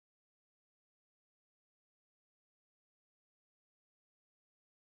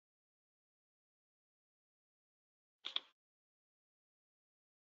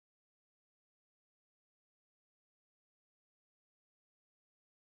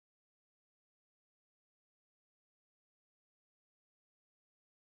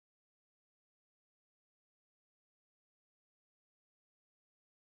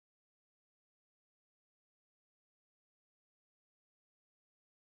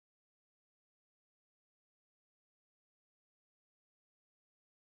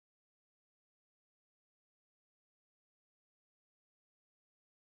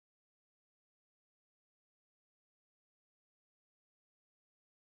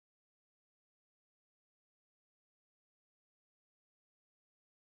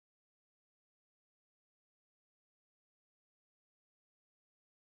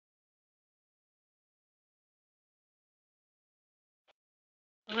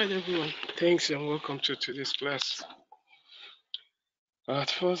Alright, everyone. Thanks and welcome to today's class.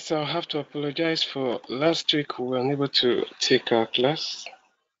 At first, I'll have to apologize for last week we were unable to take our class.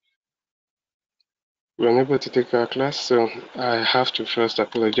 So I have to first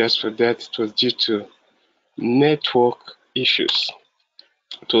apologize for that. It was due to network issues.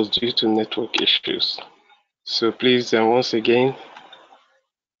 So please, once again,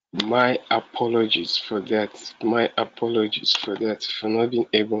 my apologies for that. For not being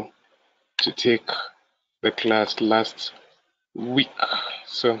able to take the class last week.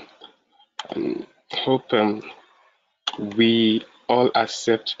 So hope we all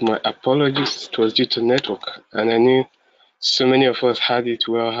accept my apologies. It was due to network, and I knew so many of us had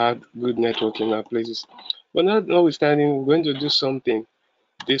good network in our places. But notwithstanding, we're going to do something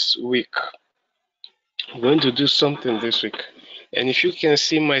this week. And if you can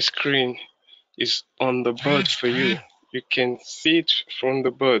see my screen is on the board for you. You can see it from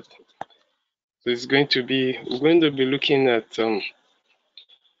the board. So we're going to be looking at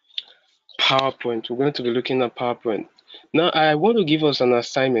PowerPoint. Now, I want to give us an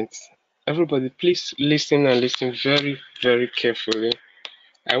assignment. Everybody, please listen and listen very, very carefully.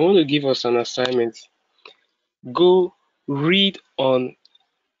 I want to give us an assignment. Go read on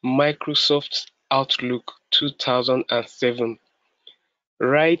Microsoft Outlook 2007.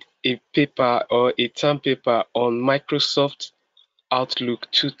 Write a paper or a term paper on Microsoft Outlook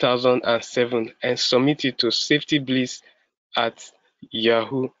 2007 and submit it to safetybliss at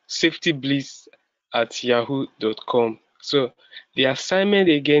yahoo.com. So the assignment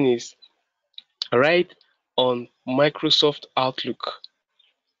again is write on Microsoft Outlook,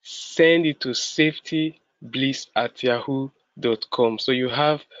 send it to safetybliss at yahoo.com. So you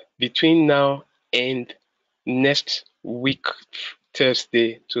have between now and next week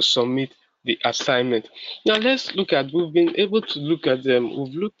Thursday to submit the assignment. Now let's look at, we've been able to look at them.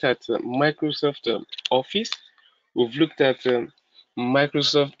 We've looked at Microsoft Office. We've looked at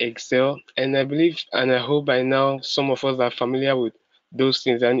Microsoft Excel, and I believe and I hope by now some of us are familiar with those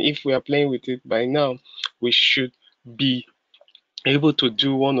things. And if we are playing with it by now, we should be able to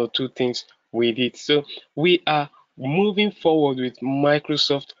do one or two things with it. So we are moving forward with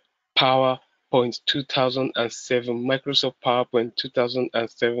Microsoft PowerPoint 2007. Microsoft PowerPoint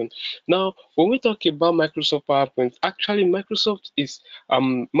 2007. Now, when we talk about Microsoft PowerPoint, actually Microsoft is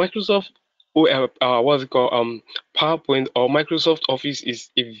Microsoft what's it called, PowerPoint or Microsoft Office is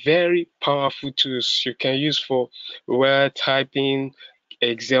a very powerful tool you can use for word typing,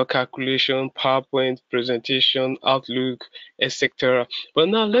 Excel calculation, PowerPoint presentation, Outlook, etc. But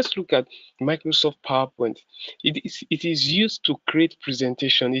now let's look at Microsoft PowerPoint. It is used to create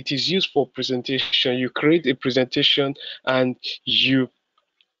presentation. It is used for presentation. You create a presentation and you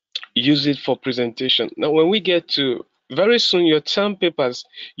use it for presentation. Now, when we get to very soon, your term papers,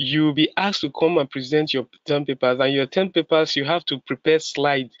 you'll be asked to come and present your term papers, and your term papers, you have to prepare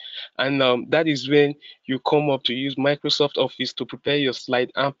slides, and that is when you come up to use Microsoft Office to prepare your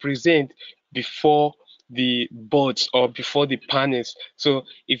slide and present before the boards or before the panels. So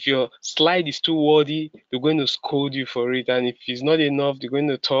if your slide is too wordy, they're going to scold you for it, and if it's not enough, they're going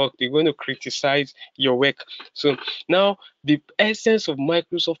to criticize your work. So now the essence of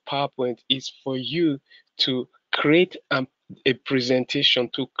Microsoft PowerPoint is for you to create a presentation,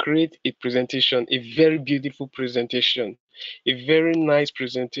 a very beautiful presentation, a very nice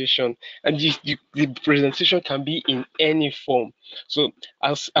presentation, and the presentation can be in any form. So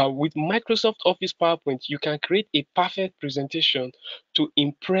as with Microsoft Office PowerPoint, you can create a perfect presentation to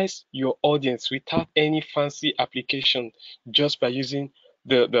impress your audience without any fancy application, just by using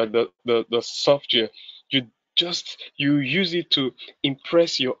the software. You use it to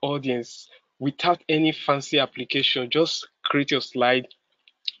impress your audience without any fancy application. Just create your slide,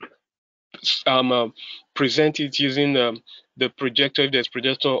 um, uh, present it using the projector if there's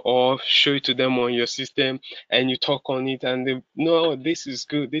projector, or show it to them on your system, and you talk on it, and they no, this is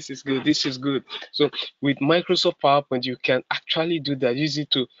good, this is good. So with Microsoft PowerPoint, you can actually do that. Use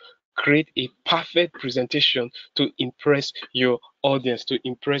it to create a perfect presentation to impress your audience,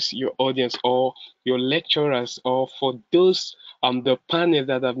 or your lecturers, or for those the panel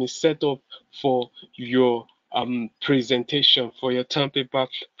that have been set up for your presentation, for your term paper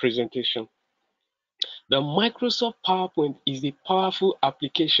presentation. The Microsoft PowerPoint is a powerful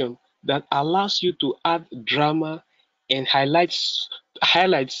application that allows you to add drama and highlights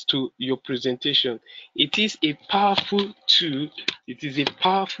to your presentation. It is a powerful tool. It is a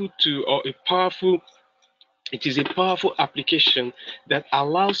powerful application that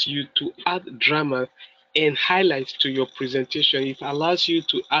allows you to add drama and highlights to your presentation. It allows you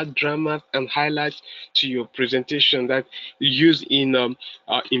to add drama and highlights to your presentation that you use in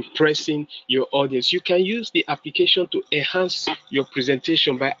impressing your audience. You can use the application to enhance your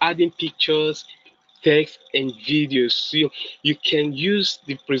presentation by adding pictures, text, and videos. So you can use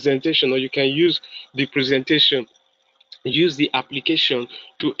the presentation, or you can use the presentation use the application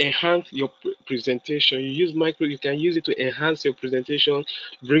to enhance your presentation. You can use it to enhance your presentation,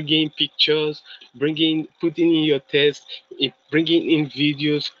 bringing pictures, putting in your text, bringing in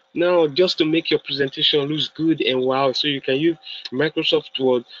videos. Now, just to make your presentation look good and wow, so you can use Microsoft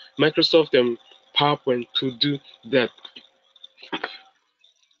Word, Microsoft PowerPoint to do that.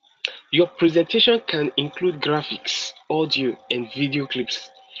 Your presentation can include graphics, audio, and video clips,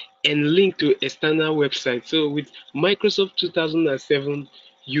 and link to external websites. So with Microsoft 2007,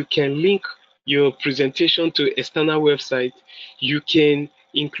 you can link your presentation to external website. You can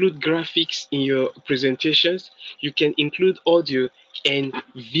include graphics in your presentations. You can include audio and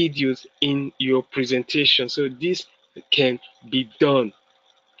videos in your presentation. So this can be done.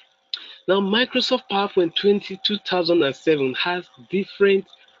 Now, Microsoft PowerPoint 2007 has different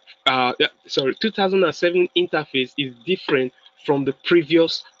 2007 interface is different from the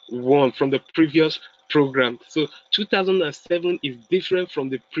previous one, from the previous program. So 2007 is different from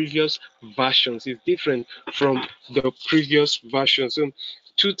the previous versions. It's different from the previous version. So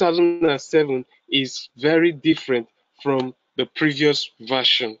 2007 is very different from the previous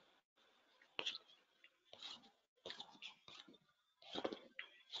version.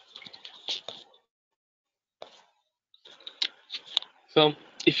 So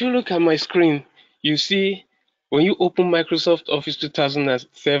if you look at my screen, you see when you open Microsoft Office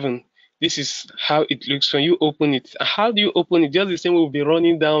 2007, this is how it looks when you open it. How do you open it? Just the same way we'll be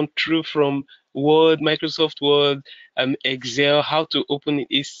running down through from Word, Microsoft Word, Excel. How to open it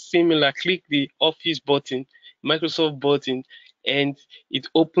is similar. Click the Office button, Microsoft button, and it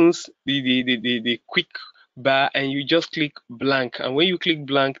opens the quick bar, and you just click blank. And when you click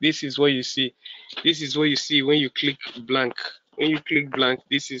blank, this is what you see. This is what you see when you click blank. When you click blank,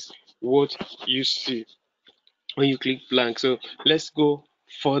 this is what you see when you click blank. So let's go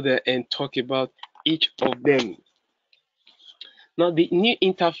further and talk about each of them. Now, the new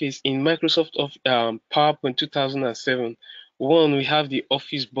interface in Microsoft of PowerPoint 2007, one, we have the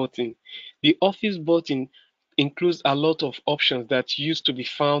Office button. The Office button includes a lot of options that used to be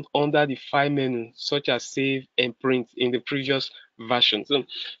found under the file menu, such as save and print in the previous version. So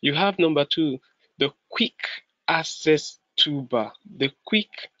you have number two, the quick access toolbar. The quick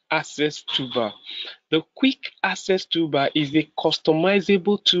access toolbar. The quick access toolbar is a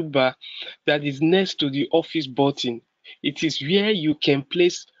customizable toolbar that is next to the Office button. It is where you can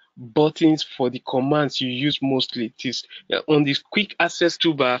place buttons for the commands you use mostly. It is on this quick access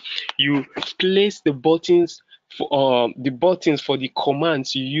toolbar, you place the buttons for the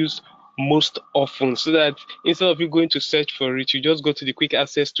commands you use most often, so that instead of you going to search for it, you just go to the quick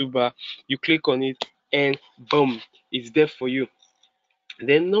access toolbar, you click on it, and boom, it's there for you.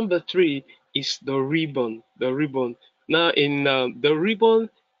 Then number three is the ribbon. The ribbon. Now, in the ribbon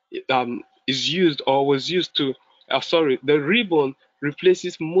is used or was used to. Sorry, the ribbon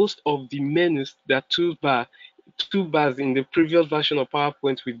replaces most of the menus that toolbars in the previous version of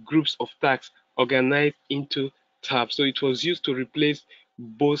PowerPoint with groups of tasks organized into tabs. So it was used to replace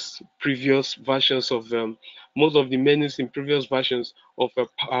both previous versions of most of the menus in previous versions of a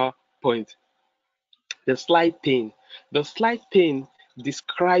PowerPoint. The slide pane. The slide pane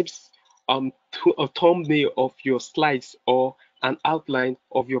describes a thumbnail of your slides or an outline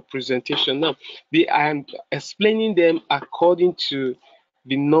of your presentation. Now, I'm explaining them according to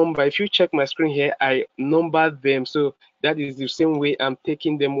the number. If you check my screen here, I numbered them. So that is the same way I'm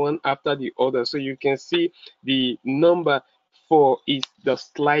taking them one after the other. So you can see the number 4 is the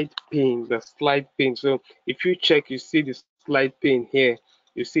slide pane. The slide pane. So if you check, you see the slide pane here.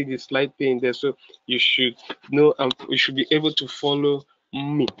 You see the slide pane there. So you should know, you should be able to follow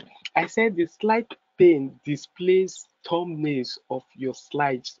me. I said the slide pane displays thumbnails of your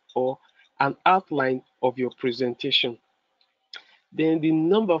slides or an outline of your presentation. Then the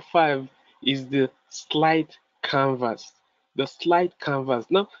number 5 is the slide canvas. The slide canvas.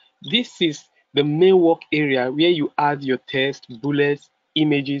 Now, this is the main work area where you add your text, bullets,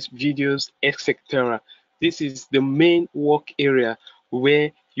 images, videos, etc. This is the main work area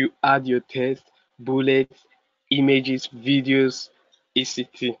where you add your text, bullets, images, videos,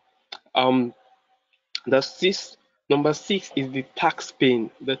 etc. Um, the number 6 is the tax pane.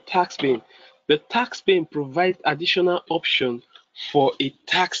 The tax pane. The tax pane provides additional option for a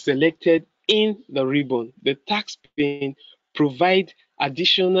tax selected in the ribbon. The tax pane provide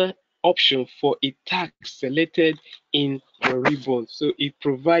additional option for a task selected in the ribbon. So it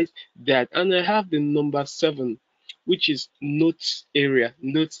provides that. And I have the number 7, which is notes area.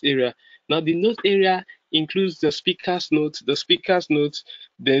 Notes area. Now the note area includes the speaker's notes,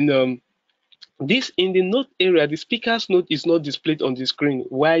 then this in the note area, the speaker's note is not displayed on the screen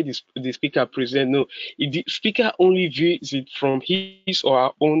while the speaker present. No, the speaker only views it from his or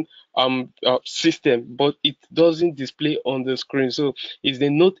her own system, but it doesn't display on the screen. So it's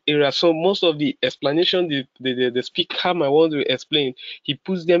the note area. So most of the explanation the speaker might want to explain, he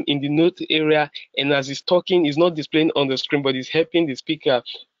puts them in the note area, and as he's talking, it's not displaying on the screen, but it's helping the speaker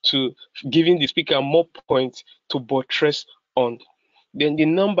to giving the speaker more points to buttress on. Then the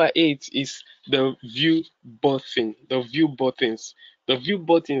number 8 is the view button. The view buttons. The view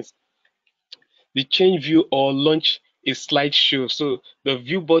buttons, the change view or launch a slideshow. So the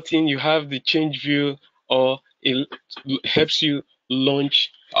view button, you have the change view, or it helps you launch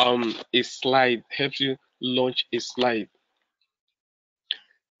a slide. Helps you launch a slide.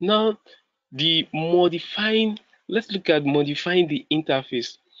 Now the modifying. Let's look at modifying the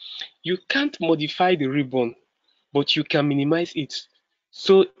interface. You can't modify the ribbon, but you can minimize it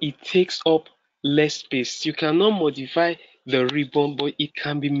so it takes up less space. You cannot modify the ribbon, but it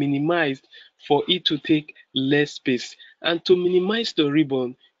can be minimized for it to take less space. And to minimize the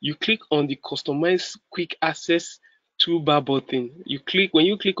ribbon, you click on the customize quick access toolbar button. When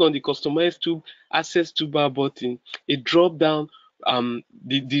you click on the customize access toolbar button, a drop down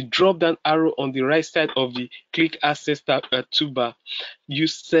the drop down arrow on the right side of the click access toolbar, you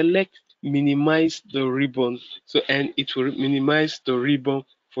select minimize the ribbon, so and it will minimize the ribbon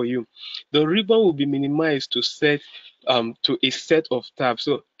for you. The ribbon will be minimized to a set of tabs.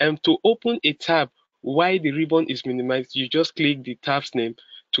 So to open a tab while the ribbon is minimized, you just click the tab's name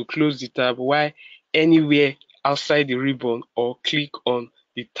to close the tab, while anywhere outside the ribbon, or click on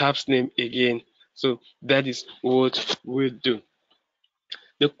the tab's name again. So that is what we'll do.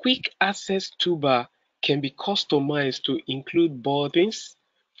 The quick access toolbar can be customized to include buttons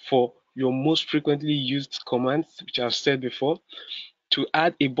for your most frequently used commands, which I've said before. To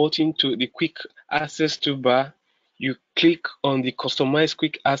add a button to the quick access toolbar, you click on the customize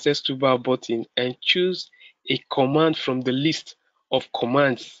quick access toolbar button and choose a command from the list of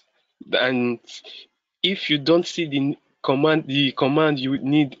commands. And if you don't see the command you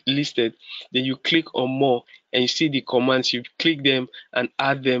need listed, then you click on more and you see the commands, you click them and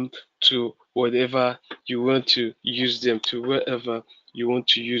add them to whatever you want to use them, to wherever you want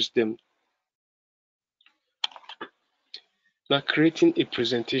to use them. Now creating a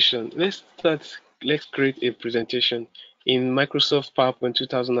presentation. Let's create a presentation in Microsoft PowerPoint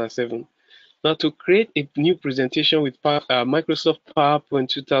 2007. Now to create a new presentation with Microsoft PowerPoint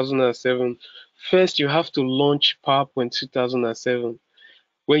 2007, first you have to launch PowerPoint 2007.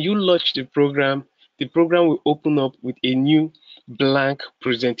 When you launch the program will open up with a new blank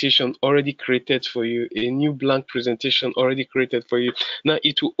presentation already created for you. A new blank presentation already created for you. Now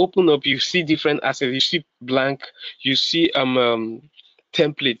it will open up. You see different assets. You see blank. You see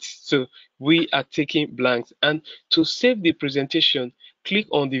templates. So we are taking blanks. And to save the presentation, click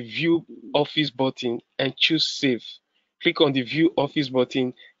on the View Office button and choose Save. Click on the View Office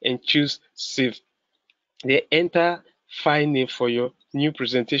button and choose Save. Then enter file name for your new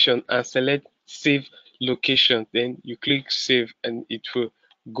presentation and select save location. Then you click save and it will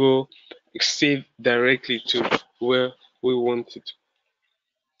go save directly to where we want it.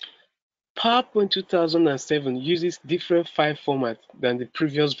 PowerPoint 2007 uses different file formats than the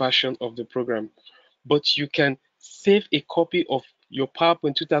previous version of the program, but you can save a copy of your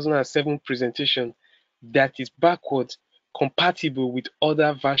PowerPoint 2007 presentation that is backward compatible with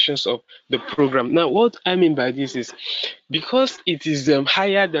other versions of the program. Now, what I mean by this is, because it is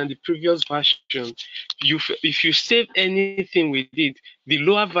higher than the previous version, if you save anything with it, the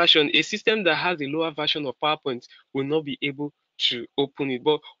lower version, a system that has a lower version of PowerPoint will not be able to open it.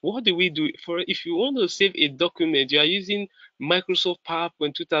 But what do we do for if you want to save a document, you are using Microsoft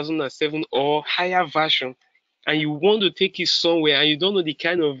PowerPoint 2007 or higher version, and you want to take it somewhere and you don't know the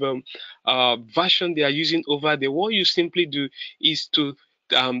kind of version they are using over there, what you simply do is to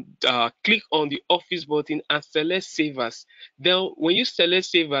click on the Office button and select Save As. Then when you select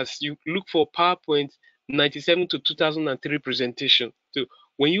Save As, you look for PowerPoint 97 to 2003 presentation. So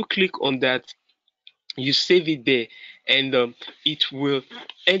when you click on that, you save it there, and it will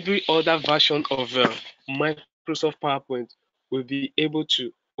every other version of Microsoft PowerPoint will be able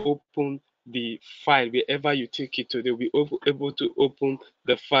to open the file wherever you take it to. They'll be able to open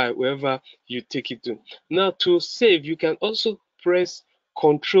the file wherever you take it to. Now to save, you can also press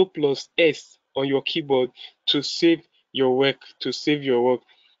Ctrl plus S on your keyboard to save your work.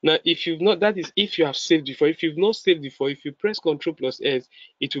 Now, if you've not, that is if you have saved before. If you've not saved before, if you press Ctrl plus S,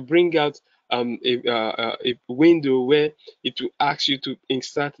 it will bring out a window where it will ask you to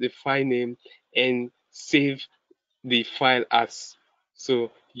insert the file name and save the file as.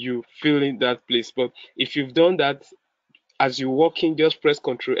 So you fill in that place. But if you've done that, as you walk in, just press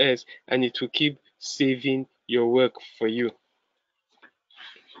Ctrl S and it will keep saving your work for you.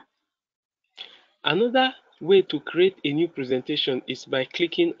 Another way to create a new presentation is by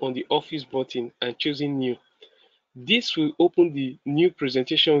clicking on the Office button and choosing New. This will open the new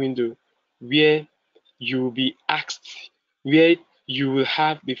presentation window where you will be asked, where you will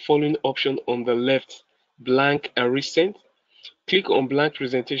have the following option on the left: blank and recent. Click on blank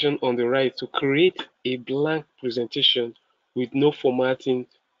presentation on the right to create a blank presentation with no formatting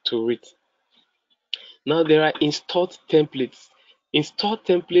to it. Now there are installed templates. Installed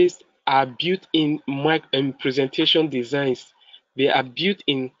templates are built in presentation designs. They are built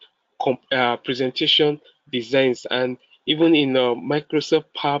in presentation designs, and even in Microsoft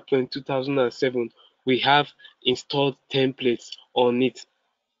PowerPoint 2007, we have installed templates on it.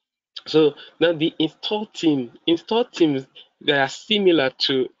 So now the install themes, they are similar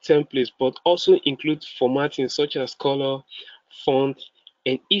to templates, but also include formatting such as color, font,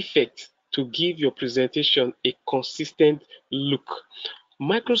 and effects to give your presentation a consistent look.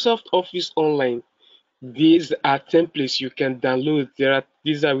 Microsoft Office Online, these are templates you can download.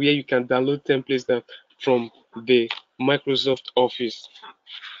 These are where you can download templates from the Microsoft Office.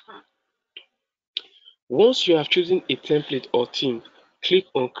 Once you have chosen a template or theme, click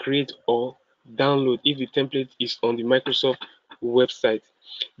on Create or Download if the template is on the Microsoft website.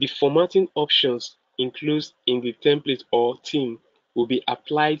 The formatting options included in the template or theme will be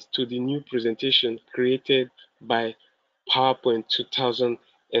applied to the new presentation created by PowerPoint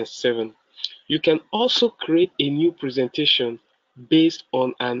 2007. You can also create a new presentation based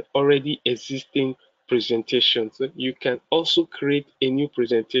on an already existing presentation. So you can also create a new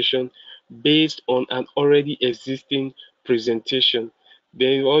presentation based on an already existing presentation.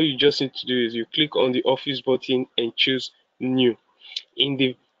 Then all you just need to do is you click on the Office button and choose New. In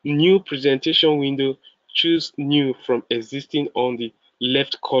the New Presentation window, choose New from Existing on the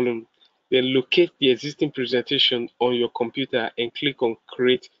left column. Then locate the existing presentation on your computer and click on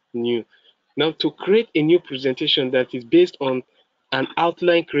Create New. Now, to create a new presentation that is based on an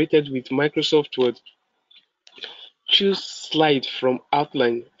outline created with Microsoft Word, choose Slide from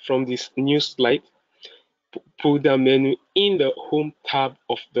Outline from this new slide pull-down menu in the Home tab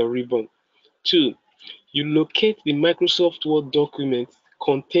of the ribbon. 2. You locate the Microsoft Word document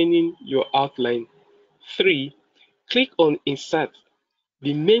containing your outline. 3. Click on Insert.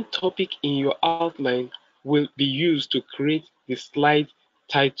 The main topic in your outline will be used to create the slide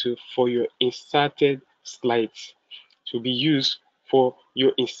title for your inserted slides. To be used for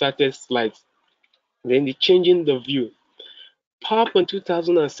your inserted slides. Then the changing the view. PowerPoint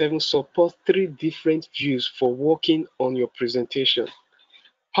 2007 supports three different views for working on your presentation.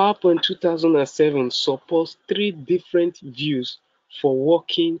 PowerPoint 2007 supports three different views for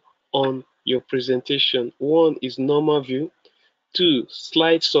working on your presentation. One is normal view, 2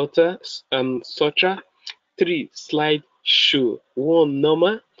 slide sorter, 3 slide show. 1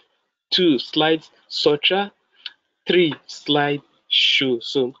 normal, 2 slide sorter, 3 slide show.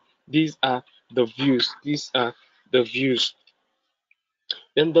 So these are the views. These are the views.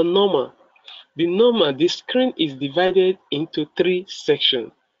 Then the screen is divided into three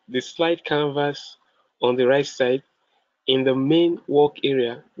sections. The slide canvas on the right side, in the main work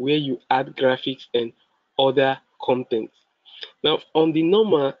area where you add graphics and other content. Now, on the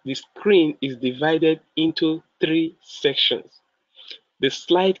normal, the screen is divided into three sections. The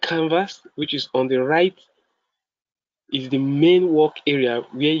slide canvas, which is on the right, is the main work area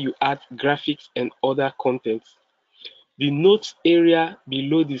where you add graphics and other content. The notes area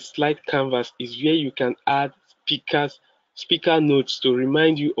below the slide canvas is where you can add speaker notes to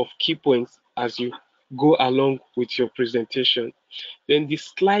remind you of key points as you go along with your presentation. Then the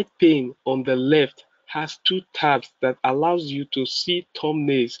slide pane on the left has two tabs that allows you to see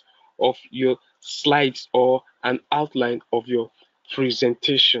thumbnails of your slides or an outline of your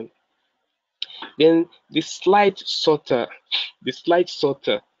presentation. Then the slide sorter,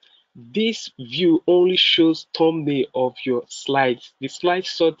 this view only shows thumbnail of your slides. The slide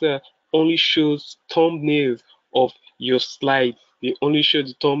sorter only shows thumbnails of your slides. They only show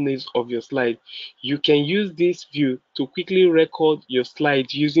the thumbnails of your slide. You can use this view to quickly record your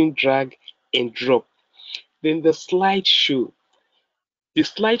slides using drag and drop. Then the slideshow. The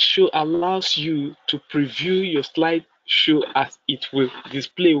slideshow allows you to preview your slideshow as it will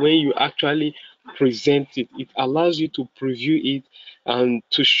display when you actually present it. It allows you to preview it and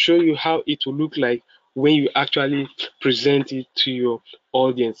to show you how it will look like when you actually present it to your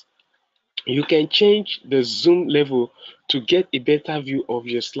audience. You can change the zoom level to get a better view of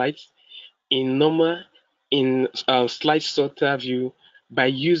your slides in normal in slide sorter view by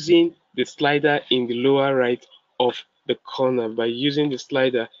using the slider in the lower right of the corner. By using the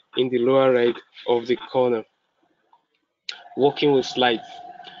slider in the lower right of the corner. Working with slides.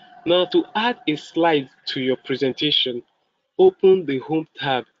 Now, to add a slide to your presentation, open the Home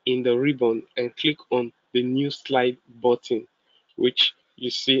tab in the ribbon and click on the New Slide button, which you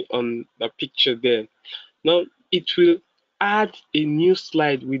see on the picture there. Now, it will add a new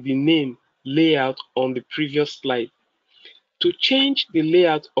slide with the name layout on the previous slide. To change the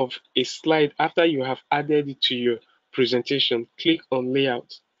layout of a slide after you have added it to your presentation, click on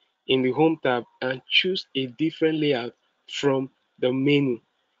Layout in the Home tab and choose a different layout from the menu.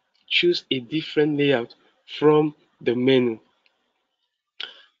 Choose a different layout from the menu.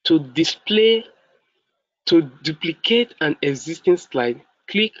 To duplicate an existing slide,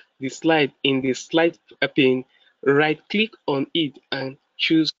 click the slide in the slide pane, right-click on it and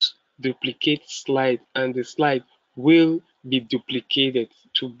choose Duplicate Slide, and the slide will be duplicated.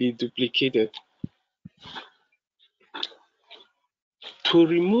 To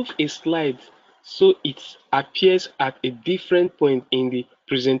remove a slide so it appears at a different point in the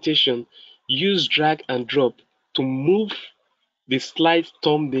presentation, use drag and drop to move the slide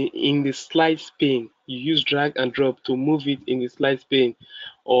in the slides pane. You use drag and drop to move it in the slides pane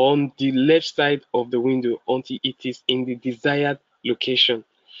on the left side of the window until it is in the desired location.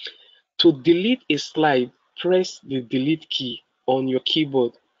 To delete a slide, press the delete key on your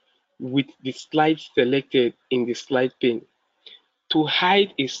keyboard with the slide selected in the slide pane. To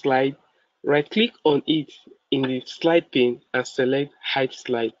hide a slide, right-click on it in the slide pane and select Hide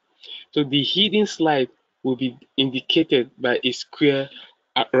Slide. So the hidden slide will be indicated by a square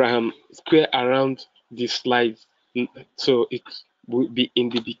around the slide. So it will be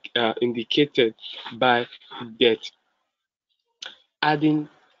indicated by that. Adding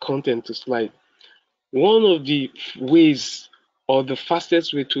content to slide. One of the ways or the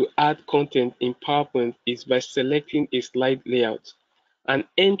fastest way to add content in PowerPoint is by selecting a slide layout and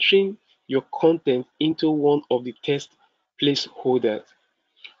entering your content into one of the text placeholders.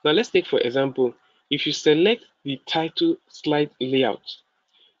 Now let's take for example, if you select the title slide layout,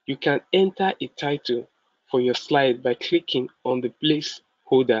 you can enter a title for your slide by clicking on the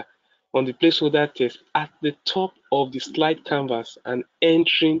placeholder text at the top of the slide canvas and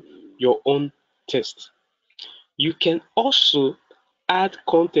entering your own text. You can also add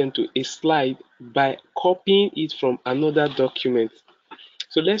content to a slide by copying it from another document.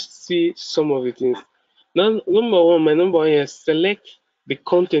 So let's see some of the things. Now, my number one is select the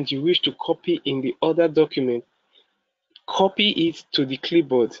content you wish to copy in the other document. Copy it to the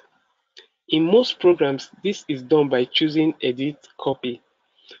clipboard. In most programs, this is done by choosing Edit Copy.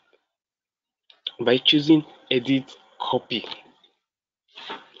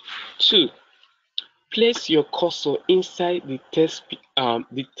 Two, place your cursor inside the text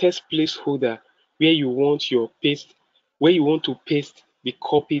placeholder where you want to paste the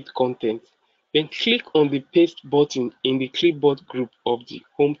copied content. Then click on the paste button in the clipboard group of the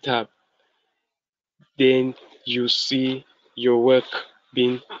Home tab. Then you see your work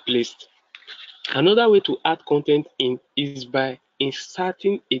being placed. Another way to add content in is by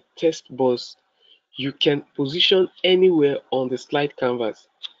inserting a text box you can position anywhere on the slide canvas.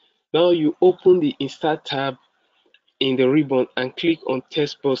 Now you open the Insert tab in the ribbon and click on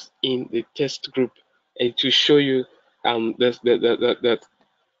Text Box in the text group, and it will show you that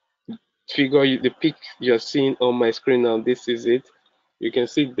figure, the pic you're seeing on my screen now. This is it. You can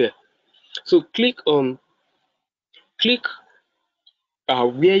see it there. So click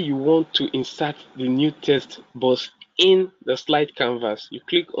where you want to insert the new text box in the slide canvas. You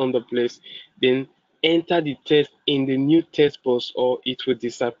click on the place, then enter the text in the new text box, or it will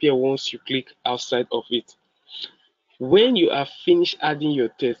disappear once you click outside of it. When you have finished adding your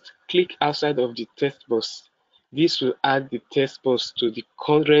text, click outside of the text box. This will add the text box to the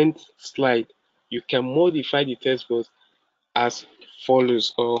current slide. You can modify the text box as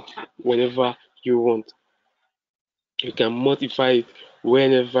follows or whenever you want. You can modify it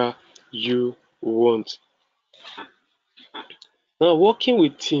whenever you want. Now, working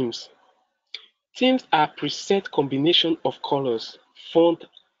with themes. Themes are preset combination of colors, font,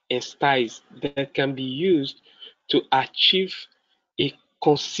 and styles that can be used to achieve a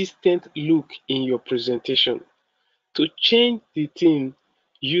consistent look in your presentation. To change the theme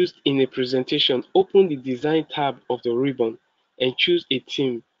used in a presentation, open the Design tab of the ribbon and choose a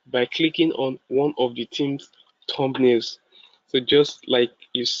theme. by clicking on one of the team's thumbnails. So just like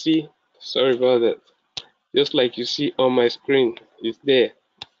you see, sorry about that, just like you see on my screen, it's there.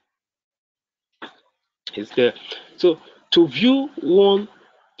 It's there. So to view one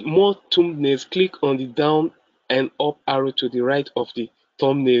more thumbnails, click on the down and up arrow to the right of the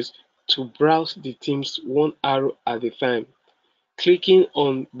thumbnails to browse the themes one arrow at a time. Clicking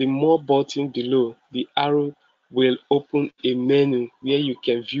on the more button below, the arrow will open a menu where you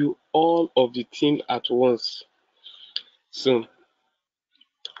can view all of the theme at once. So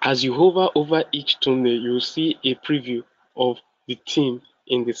as you hover over each thumbnail, you will see a preview of the theme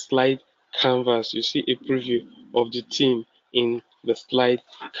in the slide canvas. You see a preview of the theme in the slide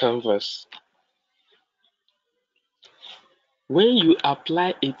canvas. When you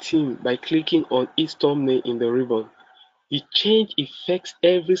apply a theme by clicking on each thumbnail in the ribbon, the change affects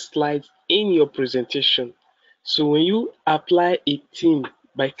every slide in your presentation. So when you apply a theme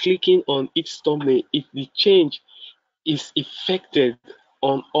by clicking on each thumbnail, the change is affected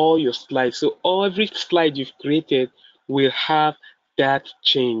on all your slides. So every slide you've created will have that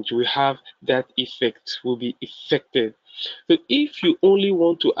change, will have that effect, will be affected. So if you only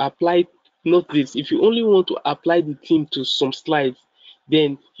want to apply, note this, if you only want to apply the theme to some slides,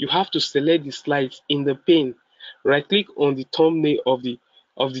 then you have to select the slides in the pane. Right click on the thumbnail of the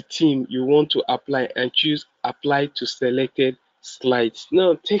theme you want to apply and choose apply to selected slides.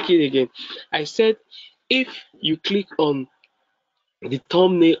 Now take it again. I said if you click on the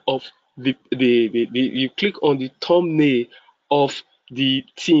thumbnail of you click on the thumbnail of the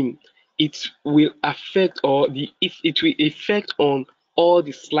theme, it will affect or the if it will affect on all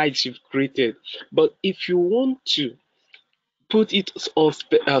the slides you've created. But if you want to put it on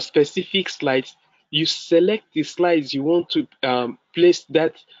specific slides, you select the slides you want to place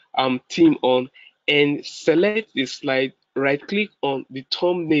that theme on and select the slide, right click on the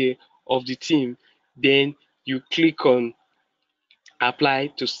thumbnail of the theme, then you click on apply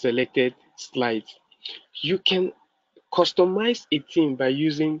to selected slides. You can customize a theme by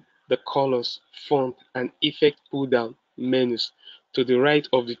using the colors, font, and effect pull-down menus to the right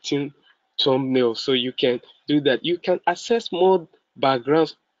of the theme thumbnail. So you can do that. You can access more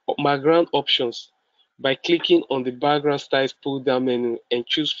background options by clicking on the background styles pull-down menu and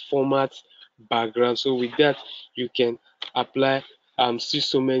choose format background. So with that, you can apply see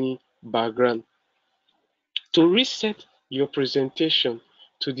so many background. To reset your presentation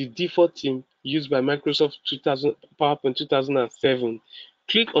to the default theme used by Microsoft PowerPoint 2007,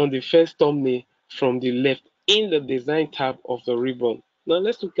 click on the first thumbnail from the left in the Design tab of the ribbon. Now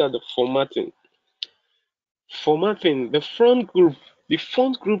let's look at the formatting. Formatting, the font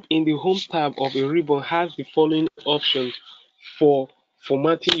group in the Home tab of a ribbon has the following options for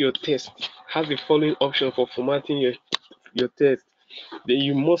formatting your text. Has the following option for formatting your text. Then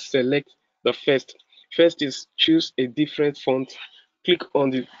you must select the first. First is choose a different font. Click on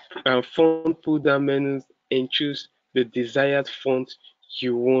the font pull down menus and choose the desired font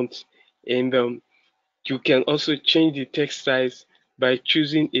you want. And you can also change the text size by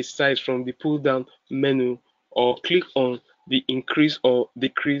choosing a size from the pull down menu or click on the increase or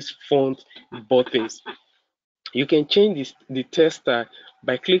decrease font buttons. You can change the text style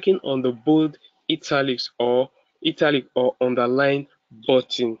by clicking on the bold, italic or underline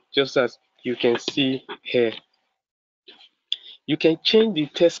button, just as you can see here. You can change the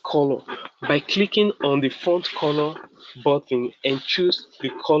text color by clicking on the font color button and choose the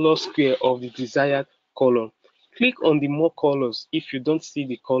color square of the desired color. Click on the more colors if you don't see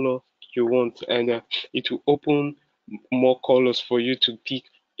the color you want, and it will open more colors for you to pick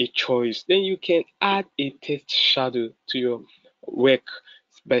a choice. Then you can add a text shadow to your work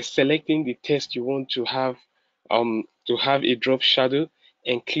by selecting the text you want to have a drop shadow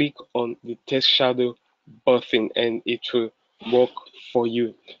and click on the text shadow button and it will work for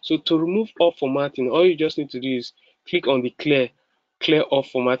you. So to remove all formatting, all you just need to do is click on the clear all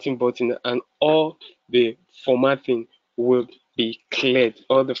formatting button and all the formatting will be cleared.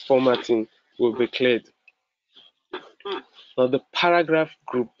 All the formatting will be cleared. Now the paragraph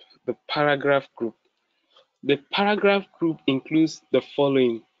group. The paragraph group. The paragraph group includes the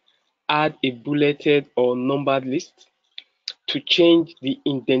following. Add a bulleted or numbered list. To change the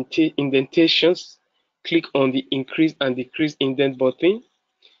indentations, click on the increase and decrease indent button.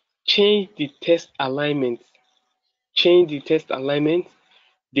 Change the text alignment. Change the text alignment.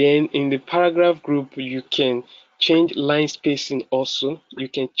 Then in the paragraph group, you can change line spacing also. You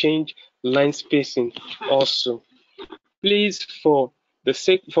can change line spacing also. Please, for those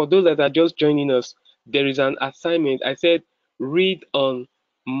that are just joining us, there is an assignment. I said read on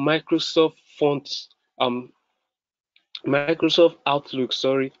Microsoft fonts, Microsoft Outlook,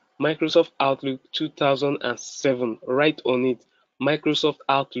 sorry, Microsoft Outlook 2007. Write on it, Microsoft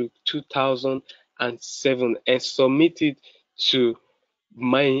Outlook 2007, and submit it to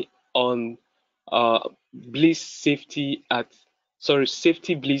my on bliss safety at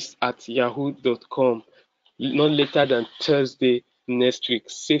safetybliss at yahoo.com, not later than Thursday next week.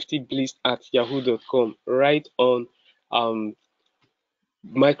 Safetybliss at yahoo.com. Right on um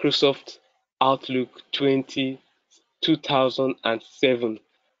Microsoft Outlook 2007.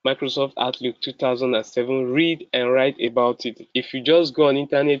 Microsoft Outlook 2007. Read and write about it. If you just go on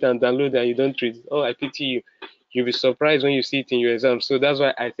internet and download and you don't read, oh, I pity you. You'll be surprised when you see it in your exam. So that's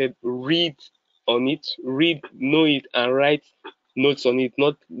why I said read on it, read, know it, and write notes on it.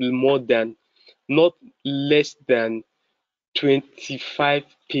 Not less than 25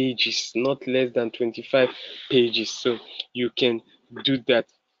 pages. Not less than 25 pages. So you can do that.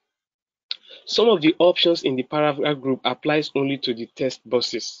 Some of the options in the paragraph group applies only to the text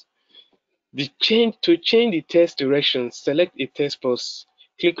boxes. To change the text direction, select a text box,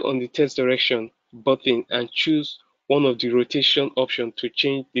 click on the text direction button and choose one of the rotation options to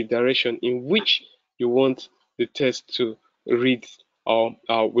change the direction in which you want the text to read or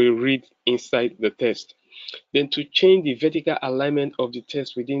will read inside the text. Then to change the vertical alignment of the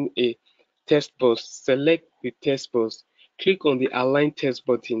text within a text box, select the text box, click on the Align Text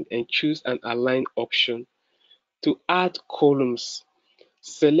button and choose an Align option. To add columns,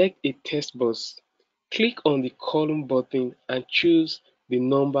 select a text box, click on the column button and choose the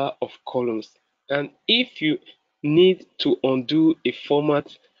number of columns. And if you need to undo a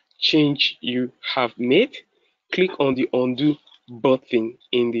format change you have made, click on the Undo button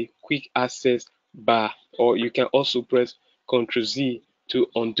in the Quick Access bar, or you can also press Ctrl Z to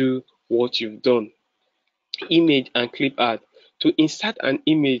undo what you've done. Image and clip art. To insert an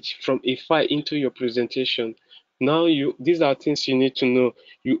image from a file into your presentation, now these are things you need to know.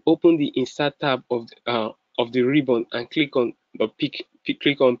 You open the Insert tab of the ribbon and click on the pick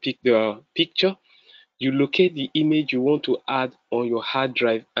the picture. You locate the image you want to add on your hard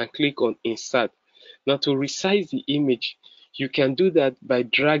drive and click on Insert. Now to resize the image, you can do that by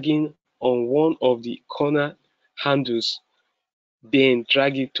dragging on one of the corner handles, then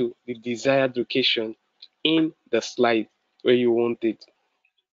drag it to the desired location in the slide where you want it.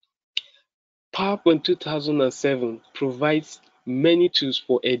 PowerPoint 2007 provides many tools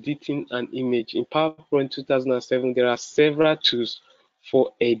for editing an image. In PowerPoint 2007, there are several tools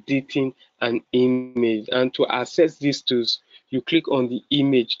for editing an image. And to access these tools, you click on the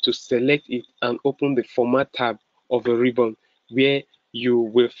image to select it and open the Format tab of a ribbon where you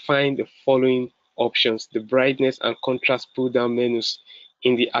will find the following options. The brightness and contrast pull-down menus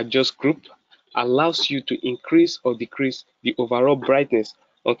in the Adjust group allows you to increase or decrease the overall brightness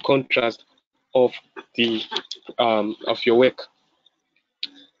or contrast of your work.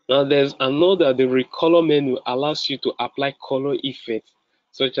 Now there's another, the recolor menu allows you to apply color effects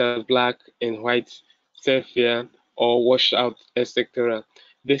such as black and white, sepia or washout, etc.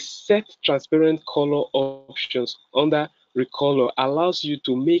 The set transparent color options under recolor allows you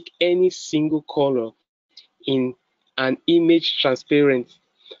to make any single color in an image transparent.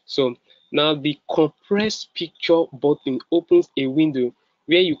 So now the compress picture button opens a window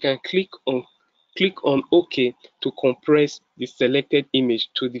where you can click on OK to compress the selected image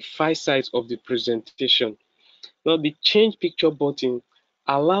to the file size of the presentation. Now the change picture button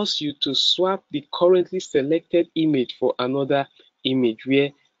allows you to swap the currently selected image for another image,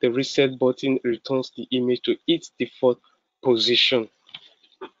 where the reset button returns the image to its default position.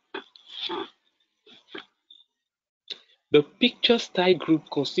 The picture style group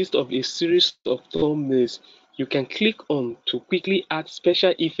consists of a series of thumbnails you can click on to quickly add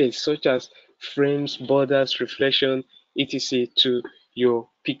special effects such as frames, borders, reflection, etc. to your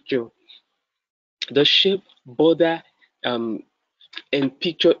picture. The shape, border, and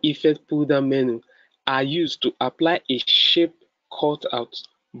picture effect pull-down menu are used to apply a shape, cutout,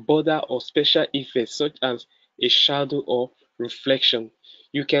 border, or special effect such as a shadow or reflection.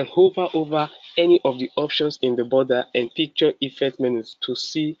 You can hover over any of the options in the border and picture effect menus to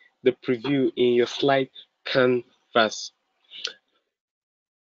see the preview in your slide canvas.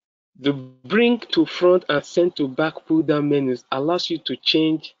 The bring to front and send to back pull-down menus allows you to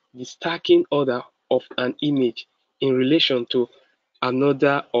change the stacking order of an image in relation to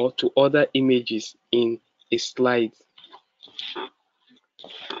another or to other images in a slide.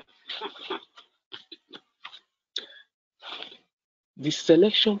 The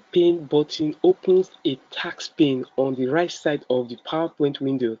selection pane button opens a task pane on the right side of the PowerPoint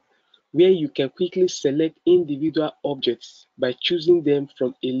window where you can quickly select individual objects by choosing them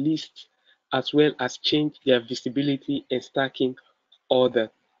from a list, as well as change their visibility and stacking order.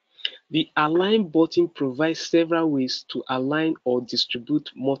 The Align button provides several ways to align or distribute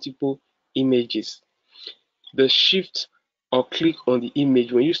multiple images. The shift or click on the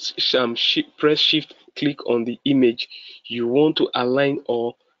image, when you press shift click on the image you want to align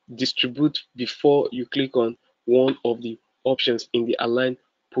or distribute before you click on one of the options in the Align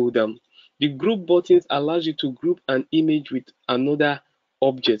pull down. The group buttons allows you to group an image with another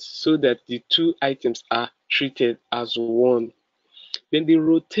object so that the two items are treated as one. Then the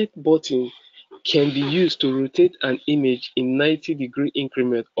rotate button can be used to rotate an image in 90-degree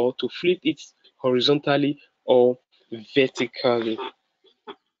increment or to flip it horizontally or vertically.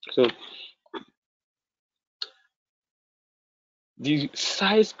 So the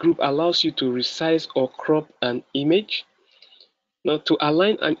size group allows you to resize or crop an image. Now, to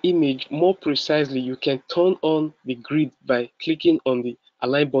align an image more precisely, you can turn on the grid by clicking on the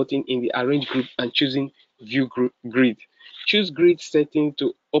Align button in the Arrange group and choosing View Grid. Choose Grid setting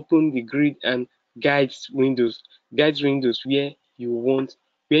to open the grid and guides windows. Guides windows where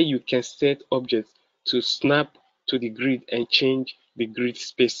you can set objects to snap to the grid and change the grid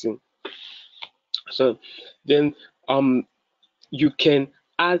spacing. So then you can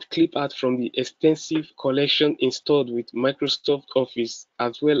add clip art from the extensive collection installed with Microsoft Office,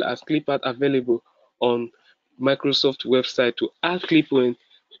 as well as clip art available on Microsoft website. To add clip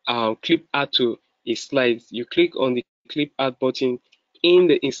art to a slide, you click on the clip art button in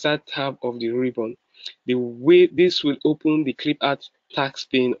the Insert tab of the ribbon. The way this will open the clip art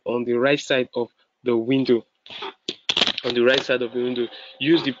task pane on the right side of the window. On the right side of the window,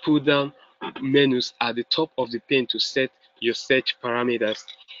 use the pull down menus at the top of the pane to set your search parameters.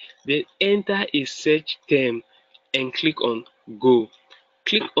 Then enter a search term and click on Go.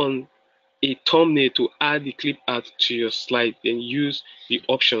 Click on a thumbnail to add the clip art to your slide. Then use the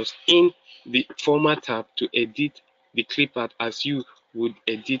options in the Format tab to edit the clip art as you would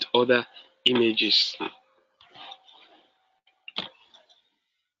edit other images.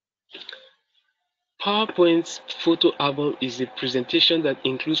 PowerPoint's photo album is a presentation that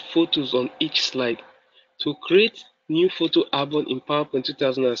includes photos on each slide. To create new photo album in PowerPoint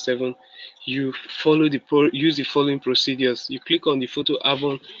 2007, you use the following procedures. You click on the photo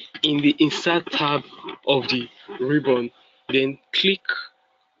album in the Insert tab of the ribbon, then click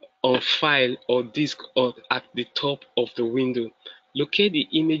on File or Disk or at the top of the window. Locate the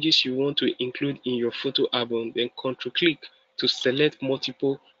images you want to include in your photo album, then Control-click to select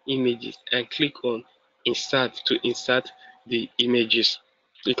multiple images and click on Insert to insert the images.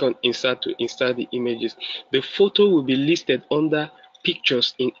 Click on Insert to insert the images. The photo will be listed under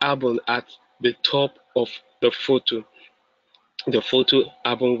Pictures in Album at the top of the photo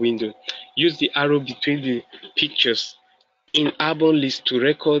album window. Use the arrow between the pictures in album list to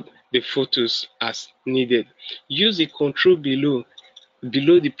record the photos as needed. Use the control below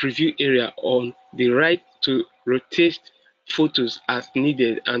the preview area on the right to rotate photos as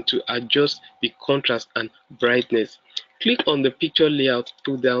needed and to adjust the contrast and brightness. Click on the picture layout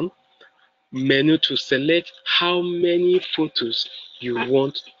pull down menu to select how many photos you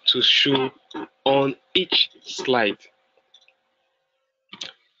want to show on each slide.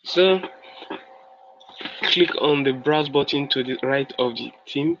 So click on the browse button to the right of the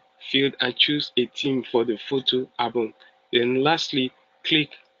theme field and choose a theme for the photo album. Then lastly,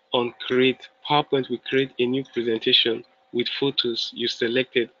 click on create. PowerPoint will create a new presentation with photos you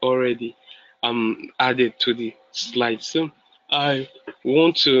selected already added to the slide. So I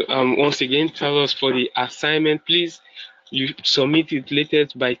want to once again tell us for the assignment, please you submit it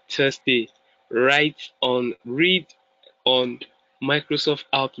latest by Thursday. Read on Microsoft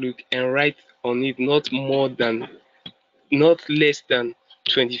Outlook and write on it not less than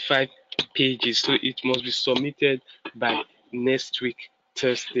 25 pages. So it must be submitted by next week,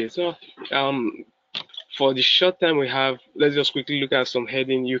 Thursday. So for the short time we have, let's just quickly look at some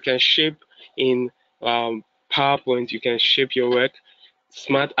heading. You can shape in PowerPoint, you can shape your work.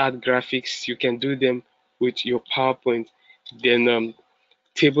 Smart art graphics, you can do them with your PowerPoint. Then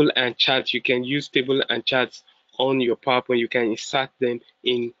table and chart, you can use table and charts on your PowerPoint. You can insert them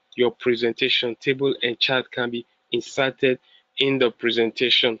in your presentation. Table and chart can be inserted in the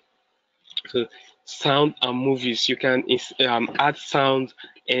presentation. So sound and movies, you can add sound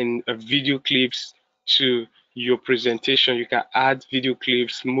and video clips to your presentation. You can add video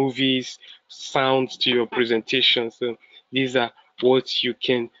clips, movies, sounds to your presentation. So these are what you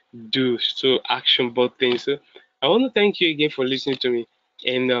can do. So action buttons. So I want to thank you again for listening to me.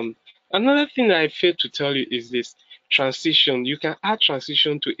 And another thing that I failed to tell you is this transition. You can add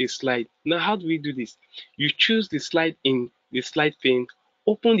transition to a slide. Now, how do we do this? You choose the slide in the slide pane.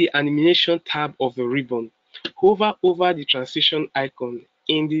 Open the animation tab of the ribbon. Hover over the transition icon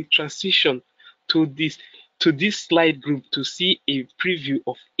in the transition to this slide group to see a preview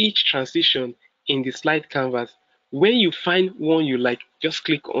of each transition in the slide canvas. When you find one you like, just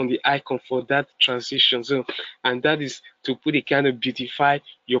click on the icon for that transition. So, and that is to put a kind of beautify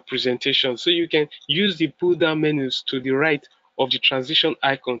your presentation. So you can use the pull down menus to the right of the transition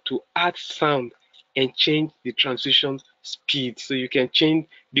icon to add sound and change the transition speed. So you can change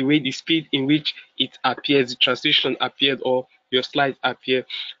the way the speed in which it appears, the transition appeared or your slides appear.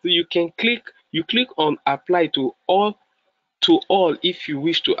 So you click on apply to all if you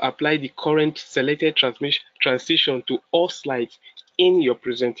wish to apply the current selected transition to all slides in your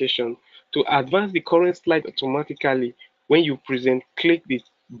presentation. To advance the current slide automatically when you present, click the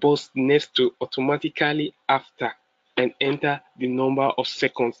box next to automatically after and enter the number of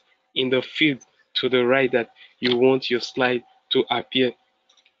seconds in the field to the right that you want your slide to appear.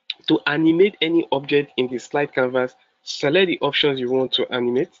 To animate any object in the slide canvas, select the options you want to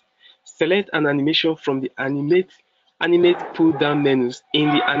animate. Select an animation from the animate pull down menus. In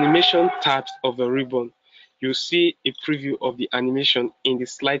the animation tabs of the ribbon, you'll see a preview of the animation in the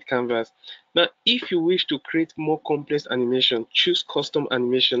slide canvas. Now, if you wish to create more complex animation, choose custom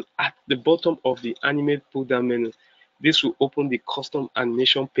animation at the bottom of the animate pull down menu. This will open the custom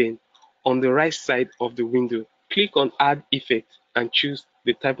animation pane on the right side of the window. Click on add effect and choose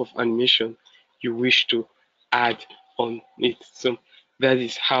the type of animation you wish to add on it. So that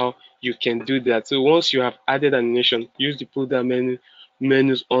is how you can do that. So once you have added animation, use the pull down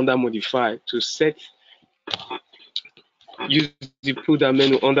menus under modify to set use the pull down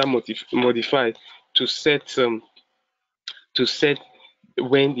menu under modify to set to set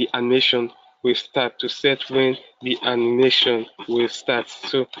when the animation will start, to set when the animation will start.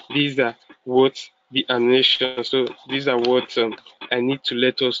 So these are what the animation, so these are what I need to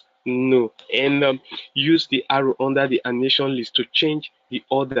let us know. And use the arrow under the animation list to change the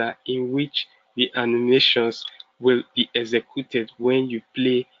order in which the animations will be executed when you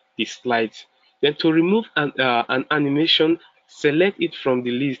play the slides. Then to remove an animation, select it from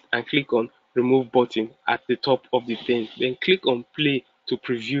the list and click on remove button at the top of the pane. Then click on play to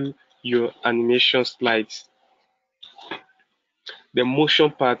preview your animation slides. The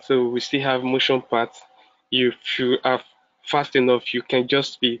motion part, so we still have motion part. If you are fast enough, you can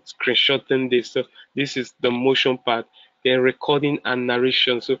just be screenshotting this. So this is the motion part. Then recording and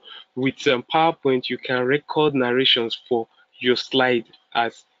narration. So with PowerPoint, you can record narrations for your slide,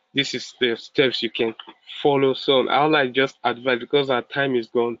 as this is the steps you can follow. So I would like just advise, because our time is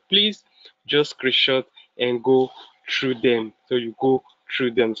gone, please just screenshot and go through them. So you go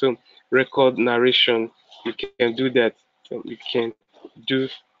through them. So record narration, you can do that. So you can do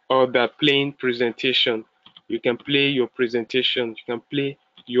all that. Playing presentation, you can play your presentation, you can play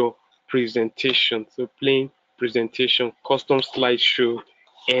your presentation. So playing presentation, custom slideshow,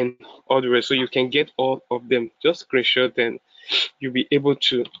 and all the rest. So you can get all of them. Just screenshot and you'll be able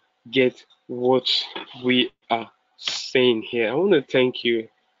to get what we are saying here. I want to thank you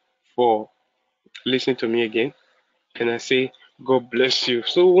for listening to me again, and I say God bless you.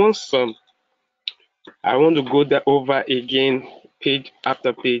 So once I want to go that over again, page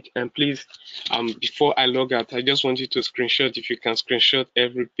after page, and please, before I log out, I just want you to screenshot, if you can screenshot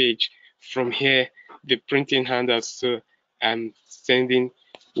every page from here, the printing handouts. So I'm sending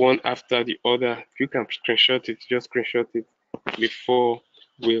one after the other. If you can screenshot it, just screenshot it before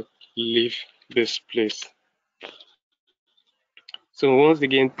we leave this place. So once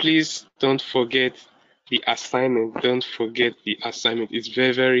again, please don't forget the assignment. Don't forget the assignment. It's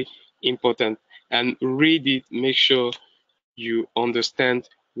very, very important. And read it. Make sure you understand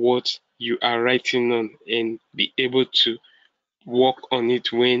what you are writing on and be able to work on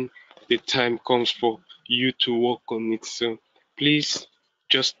it when the time comes for you to work on it. So please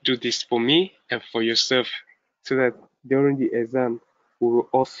just do this for me and for yourself, so that during the exam we will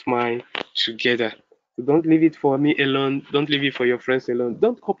all smile together. So don't leave it for me alone. Don't leave it for your friends alone.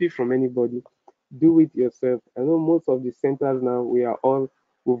 Don't copy from anybody. Do it yourself. I know most of the centers now,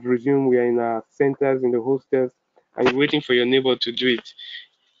 we've resumed. We are in our centers, in the hostels, and you're waiting for your neighbor to do it.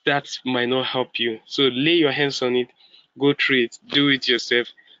 That might not help you. So lay your hands on it, go through it, do it yourself,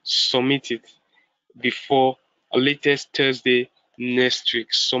 submit it before latest Thursday next week.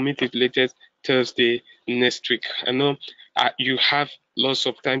 Submit it latest Thursday next week. I know you have lots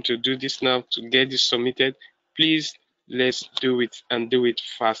of time to do this now, to get this submitted. Please, let's do it and do it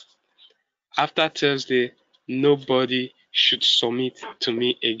fast. After Thursday, nobody should submit to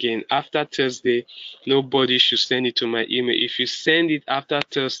me again. After Thursday, nobody should send it to my email. If you send it after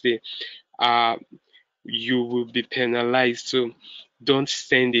Thursday, uh, you will be penalized. So don't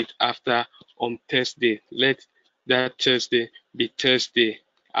send it after on Thursday. Let that Thursday be Thursday.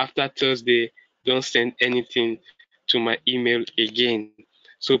 After Thursday, don't send anything to my email again.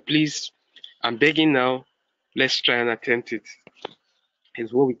 So please, I'm begging now, let's try and attempt it.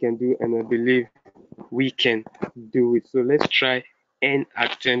 It's what we can do, and I believe we can do it. So let's try and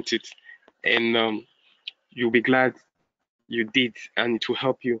attempt it. And you'll be glad you did, and it will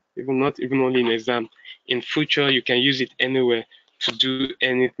help you, even not even only in exam. In future, you can use it anywhere to do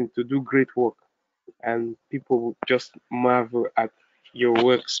anything, to do great work, and people will just marvel at your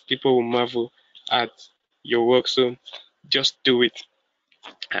works. People will marvel at your work. So just do it,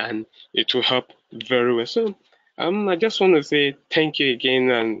 and it will help very well. So I just want to say thank you again,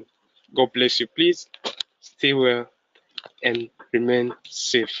 and God bless you. Please stay well and remain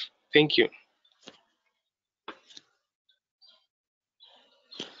safe. Thank you.